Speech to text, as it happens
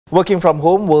Working from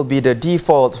home will be the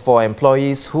default for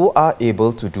employees who are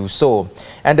able to do so,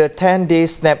 and the 10-day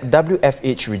SNAP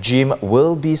WFH regime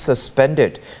will be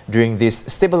suspended during this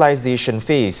stabilization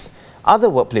phase. Other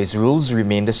workplace rules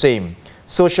remain the same.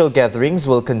 Social gatherings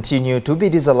will continue to be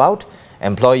disallowed.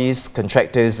 Employees,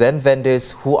 contractors and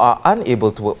vendors who are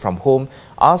unable to work from home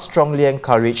are strongly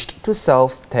encouraged to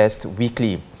self-test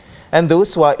weekly. And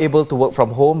those who are able to work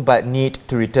from home but need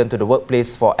to return to the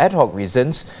workplace for ad hoc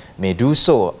reasons may do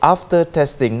so after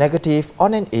testing negative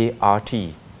on an ART.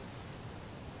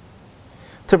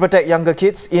 To protect younger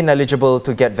kids ineligible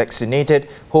to get vaccinated,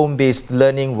 home-based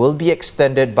learning will be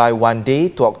extended by 1 day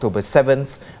to October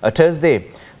 7th, a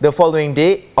Thursday. The following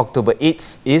day, October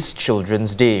 8th, is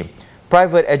Children's Day.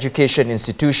 Private education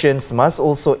institutions must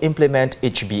also implement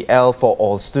HBL for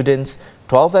all students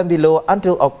 12 and below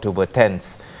until October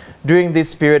 10th. During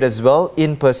this period as well,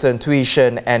 in-person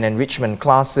tuition and enrichment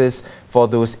classes for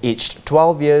those aged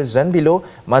 12 years and below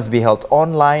must be held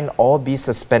online or be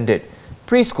suspended.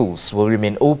 Preschools will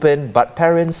remain open, but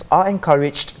parents are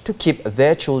encouraged to keep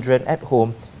their children at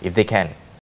home if they can.